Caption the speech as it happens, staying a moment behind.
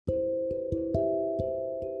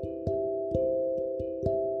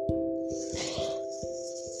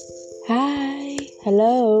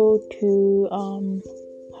Hello to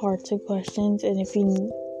Hearts and Questions, and if you're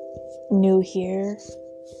new here,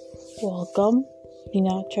 welcome. If you've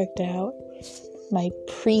not checked out my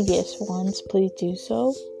previous ones, please do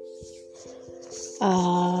so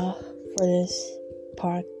for this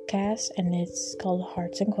podcast, and it's called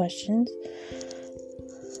Hearts and Questions,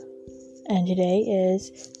 and today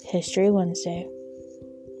is History Wednesday.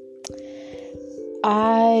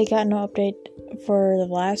 I got no update for the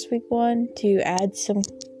last week one to add some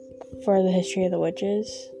for the history of the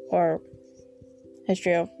witches, or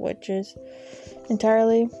history of witches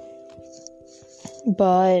entirely,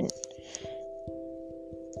 but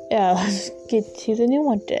yeah, let's get to the new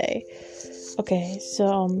one today. Okay,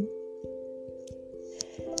 so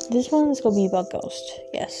this one is gonna be about Ghost.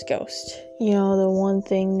 Yes, Ghost. You know, the one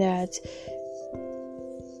thing that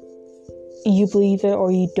you believe it or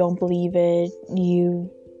you don't believe it,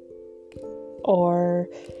 or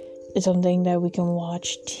it's something that we can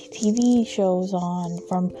watch TV shows on,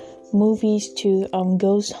 from movies to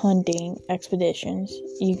ghost hunting expeditions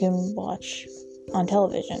you can watch on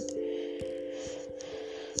television.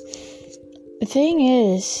 The thing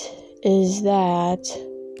is that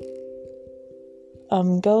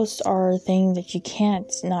ghosts are things that you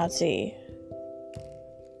can't not see,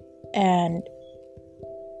 and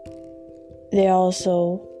they're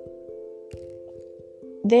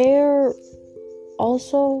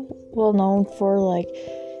also well known for, like,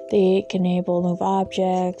 they can able to move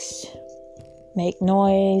objects, make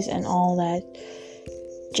noise, and all that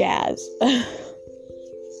jazz.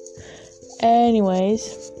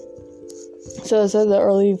 Anyways, so it said the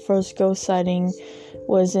early first ghost sighting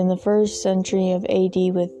was in the 1st century of AD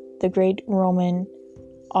with the great Roman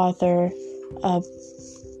author,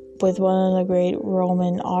 with one of the great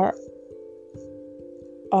Roman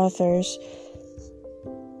authors,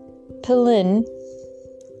 Pliny,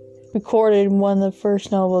 recorded one of the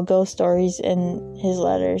first notable ghost stories in his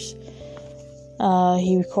letters.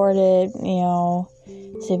 He recorded,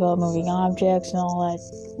 say about moving objects and all that,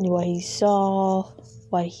 what he saw,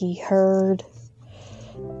 what he heard,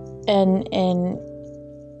 and in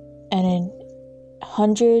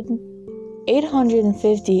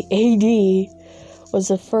 850 AD was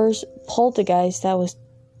the first poltergeist that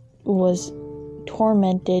was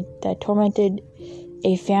tormented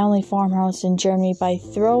a family farmhouse in Germany by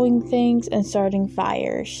throwing things and starting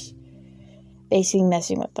fires, basically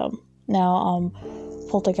messing with them. Now,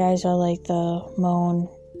 poltergeists are like the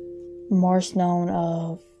most known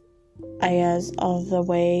of the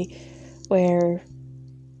way where,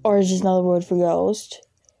 or is just another word for ghost,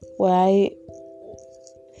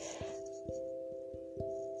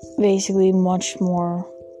 basically much more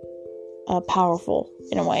powerful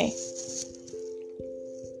in a way.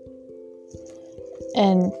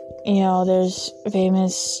 And, there's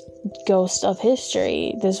famous ghosts of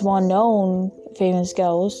history. This one known famous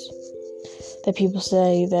ghost that people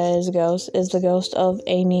say that is a ghost is the ghost of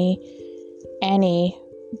Annie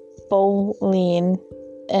Boleyn,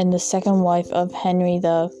 and the second wife of Henry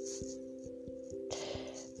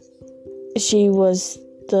She was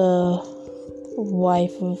the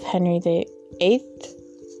wife of Henry the VIII.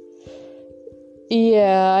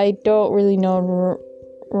 Yeah, I don't really know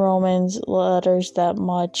Roman's letters that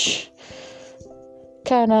much.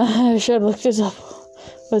 Kinda, I should look this up.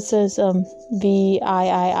 But it says VIII,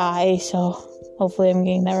 so hopefully I'm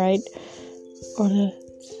getting that right. Or no,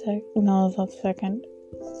 it's not the second.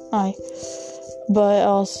 I. But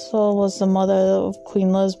also was the mother of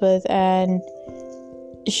Queen Elizabeth, and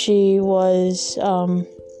she was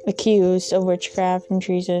accused of witchcraft and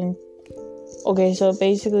treason. Okay, so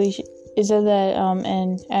basically it said that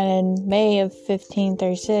in May of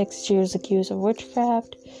 1536 she was accused of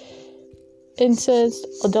witchcraft, incest,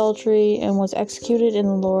 adultery, and was executed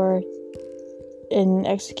in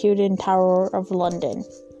Tower of London.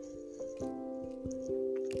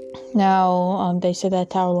 Now, they said that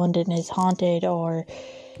Tower of London is haunted, or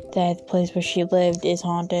that the place where she lived is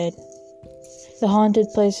haunted. The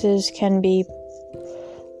haunted places can be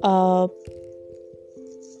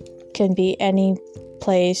any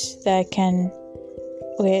place that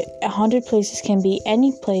haunted places can be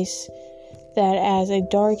any place that has a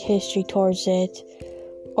dark history towards it,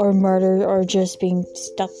 or murder, or just being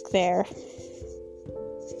stuck there.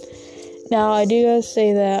 Now, I do gotta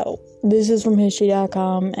say that this is from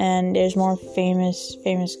history.com, and there's more famous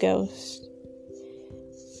ghosts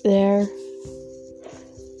there.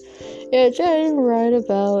 Yeah, trying to write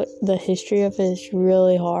about the history of it is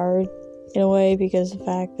really hard in a way, because the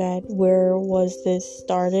fact that where was this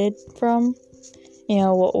started from?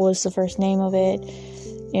 What was the first name of it?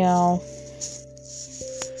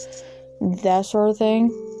 That sort of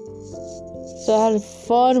thing. So I had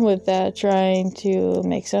fun with that, trying to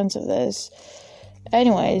make sense of this.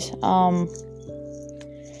 Anyways,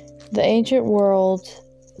 the ancient world.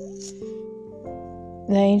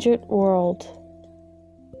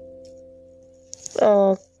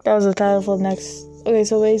 That was the title for the next. Okay,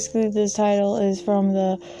 so basically, this title is from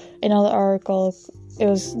another article. It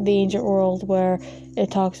was the ancient world, where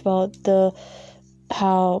it talks about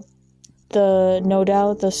how no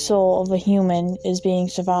doubt the soul of a human is being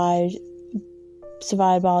survived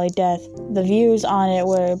by death. The views on it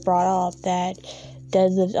were brought up that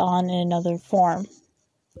dead lived on in another form.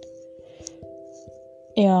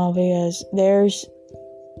 Because there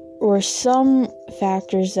were some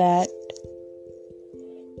factors that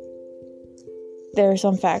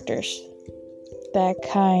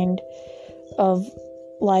kind of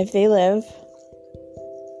life they live,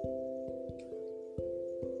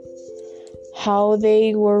 how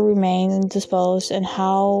they were remained and disposed, and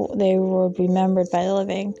how they were remembered by the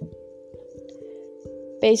living.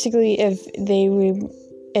 Basically, if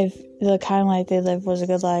the kind of life they lived was a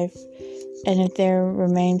good life, and if they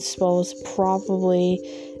remained disposed properly,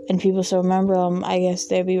 and people still remember them, I guess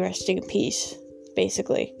they'd be resting in peace,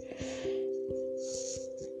 basically.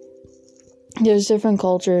 There's different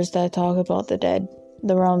cultures that talk about the dead.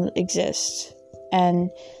 The realm exists,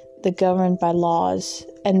 and they're governed by laws,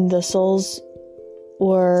 and the souls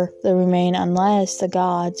remain unless the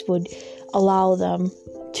gods would allow them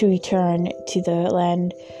to return to the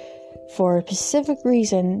land for a specific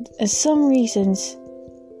reason. And some reasons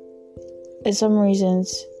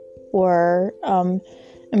were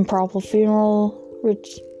improper funeral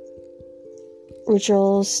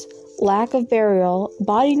rituals, lack of burial,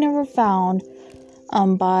 body never found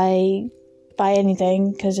by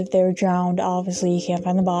anything, because if they were drowned, obviously you can't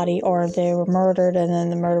find the body, or if they were murdered and then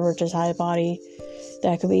the murderer just hid the body,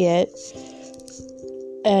 that could be it.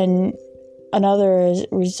 And another is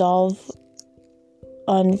resolve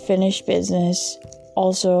unfinished business,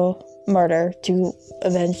 also murder, to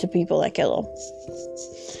avenge the people that kill them.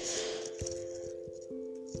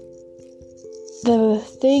 The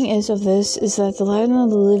thing is that the land of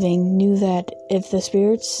the living knew that if the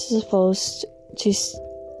spirits supposed to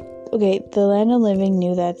the land of the living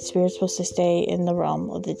knew that the spirits supposed to stay in the realm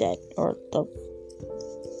of the dead, or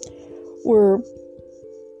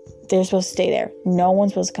they're supposed to stay there. No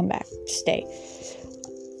one's supposed to come back. Just stay.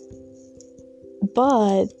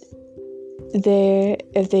 But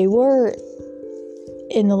if they were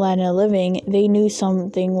in the land of the living, they knew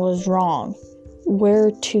something was wrong.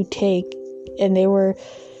 And they were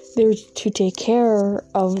to take care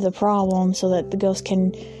of the problem so that the ghost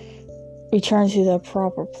can return to the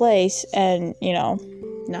proper place and,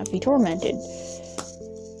 not be tormented.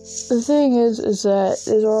 The thing is that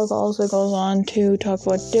this article also goes on to talk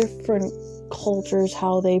about different cultures,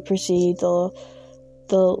 how they perceive the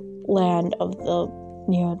land of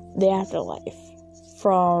the afterlife.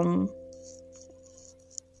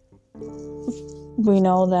 We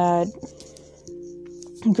know that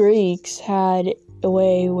Greeks had a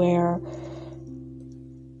way where,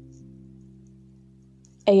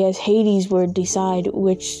 I guess, Hades would decide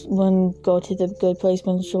which one go to the good place,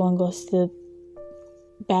 which one goes to the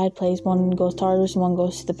bad place, one goes to Tartarus, one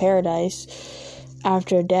goes to the paradise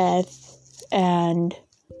after death. And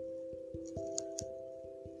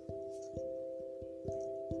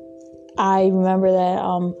I remember that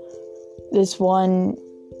this was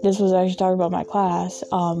actually talked about in my class.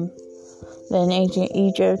 In ancient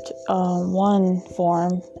Egypt, one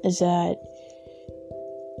form is that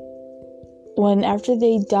after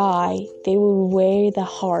they die, they would weigh the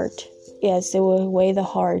heart. Yes, they would weigh the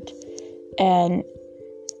heart, and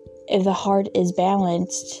if the heart is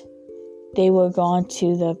balanced, they would go on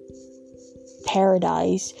to the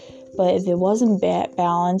paradise. But if it wasn't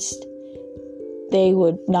balanced, they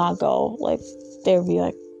would not go. They would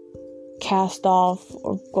be cast off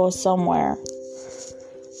or go somewhere.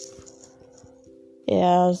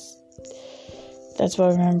 Yeah, that's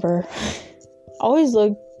what I remember. I always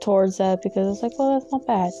look towards that because it's well, that's not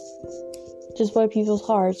bad. Just by people's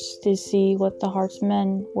hearts to see what the hearts of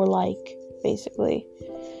men were like, basically.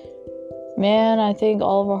 Man, I think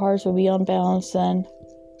all of our hearts would be unbalanced then.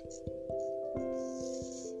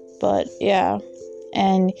 But yeah,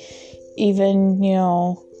 and even,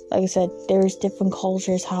 like I said, there's different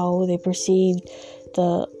cultures, how they perceived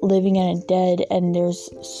the living and the dead, and there's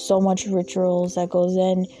so much rituals that goes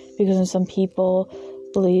in, because some people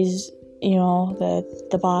believes, that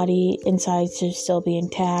the body inside should still be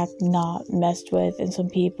intact, not messed with, and some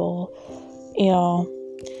people,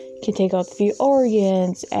 can take out a few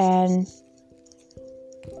organs, and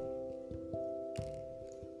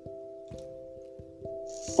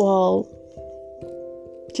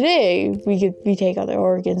today we take other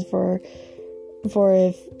organs for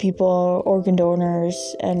if people are organ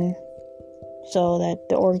donors, and so that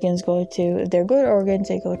the organs go to, if they're good organs,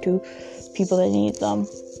 they go to people that need them.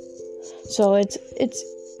 So it's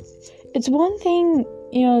one thing,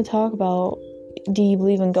 to talk about, do you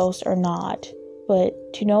believe in ghosts or not, but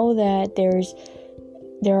to know that there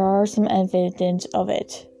are some evidence of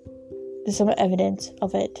it. There's some evidence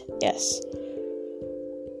of it, yes.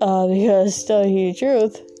 Because tell you the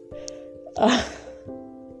truth,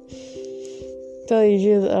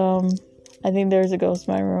 I think there's a ghost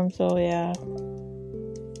in my room, so yeah.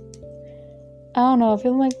 I don't know, I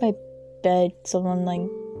feel like my bed, someone like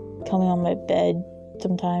coming on my bed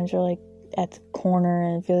sometimes, or like at the corner,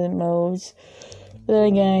 and I feel it moves. But then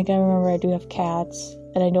again, I gotta remember I do have cats,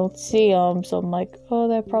 and I don't see them, so I'm like, oh,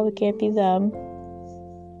 that probably can't be them.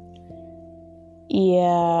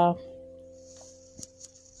 Yeah.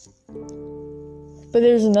 But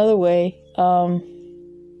there's another way. Now,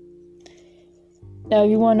 if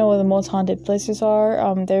you want to know what the most haunted places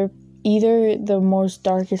are, they're either the most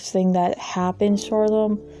darkest thing that happens for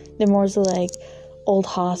them. They're more so like old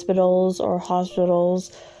hospitals,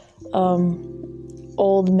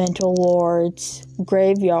 old mental wards,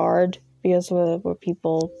 graveyard, because of where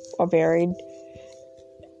people are buried,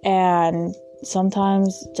 and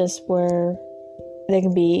sometimes just where they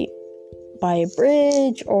can be by a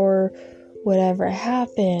bridge or whatever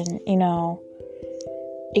happened,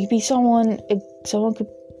 It could be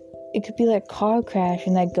it could be like a car crash,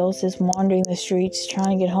 and that ghost is wandering the streets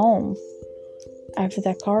trying to get home after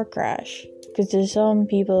that car crash. Because there's some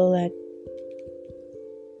people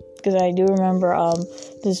because I do remember,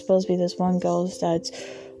 there's supposed to be this one ghost that's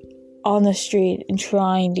on the street and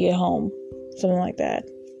trying to get home. Something like that.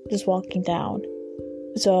 Just walking down.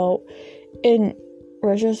 So, in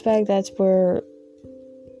retrospect, that's where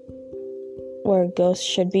ghosts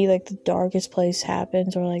should be, like the darkest place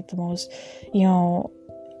happens, or like the most,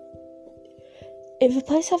 if a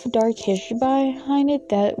place have a dark history behind it,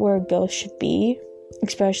 that's where ghosts should be,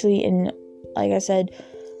 especially in, like I said,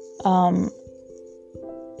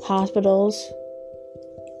 hospitals,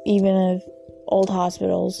 even if old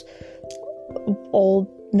hospitals, old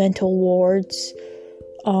mental wards,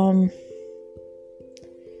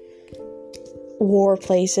 war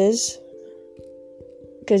places.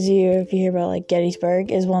 Because if you hear about, like,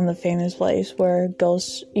 Gettysburg is one of the famous places where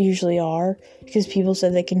ghosts usually are, because people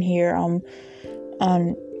said they can hear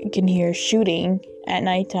shooting at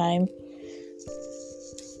nighttime.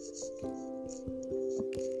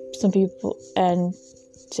 Some people and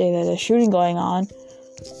say that there's shooting going on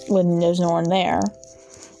when there's no one there,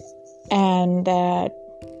 and that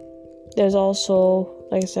there's also,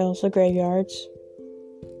 like I said, also graveyards,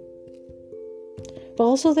 but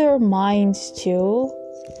also there are mines too.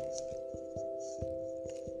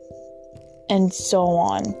 And so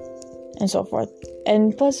on and so forth.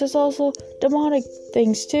 And plus there's also demonic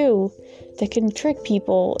things too that can trick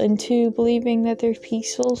people into believing that they're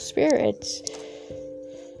peaceful spirits.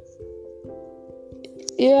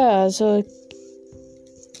 Yeah, so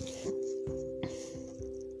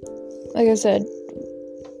like I said,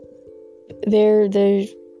 there's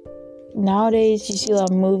nowadays you see a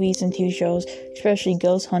lot of movies and TV shows, especially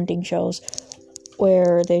ghost hunting shows,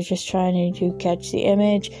 where they're just trying to catch the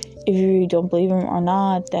image. If you don't believe them or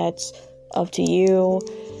not, that's up to you.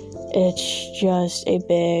 It's just a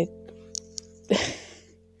big...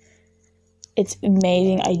 It's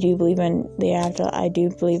amazing. I do believe in the afterlife. I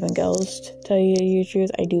do believe in ghosts. Tell you the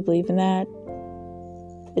truth, I do believe in that.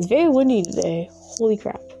 It's very windy today. Holy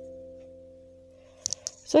crap.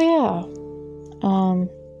 So yeah.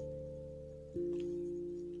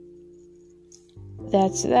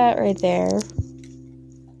 That's that right there.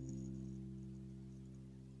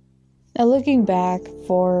 Now, looking back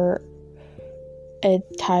for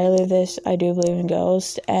entirely this, I do believe in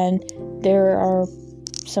ghosts, and there are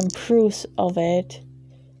some proofs of it.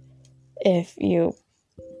 If you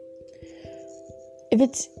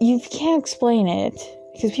can't explain it,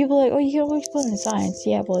 because people are like, oh, you can always explain it in science.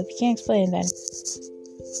 Yeah, well, if you can't explain it,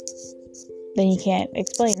 then you can't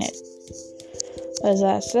explain it. As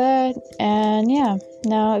I said, and yeah.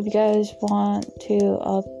 Now, if you guys want to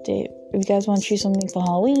choose something for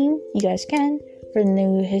Halloween, you guys can. For the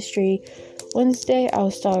New History Wednesday,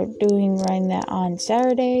 I'll start writing that on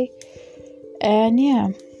Saturday. And yeah.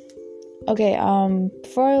 Okay,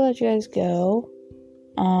 before I let you guys go,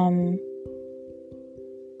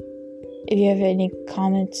 if you have any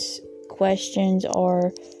comments, questions,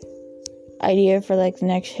 or idea for like the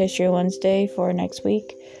next History Wednesday for next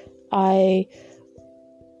week, I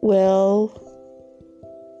will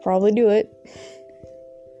probably do it.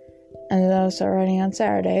 and then I'll start riding on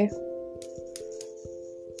Saturday.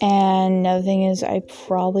 And another thing is, I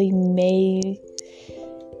probably may,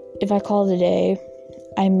 if I call it a day,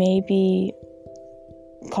 I may be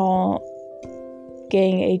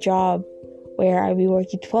getting a job where I'll be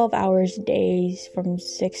working 12 hours days from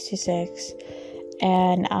 6 to 6,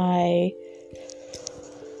 and I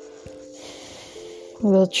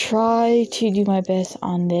will try to do my best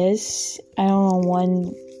on this. I don't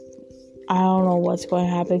know what's going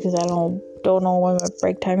to happen because I don't know when my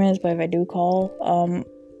break time is, but if I do call,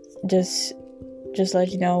 just let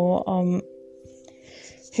you know,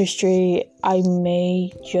 history, I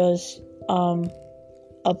may just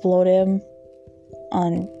upload him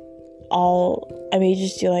on I may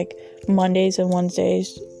just do like Mondays and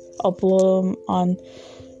Wednesdays, upload them on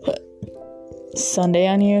Sunday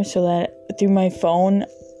on here, so that through my phone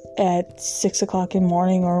at 6 o'clock in the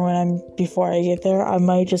morning, or before I get there, I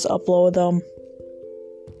might just upload them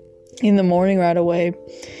in the morning right away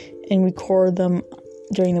and record them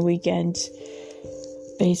during the weekends,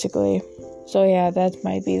 basically. So yeah, that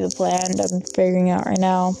might be the plan I'm figuring out right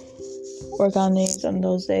now. Work on these on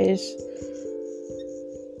those days.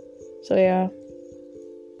 So yeah,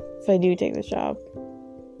 if I do take this job,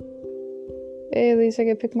 hey, at least I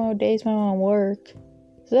can pick my own days when I want to work.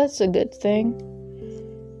 So that's a good thing.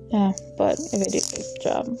 Yeah, but if I do take the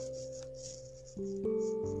job,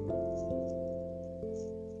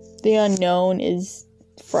 the unknown is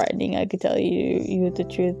frightening. I could tell you the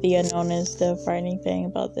truth. The unknown is the frightening thing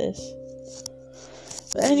about this.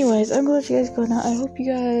 But anyways, I'm gonna let you guys go now. I hope you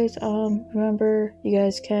guys remember, you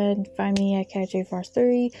guys can find me at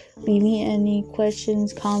CatJForce30. Leave me any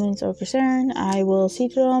questions, comments, or concern. I will see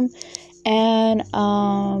to them. And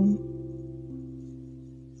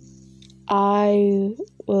I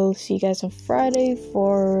will see you guys on Friday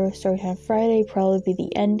for Storytime Friday. Probably be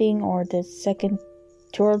the ending or the second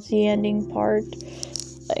towards the ending part,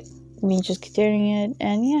 like me just continuing it.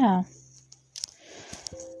 And yeah,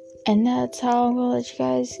 and that's how I'm gonna let you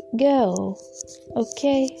guys go.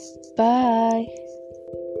 Okay, bye.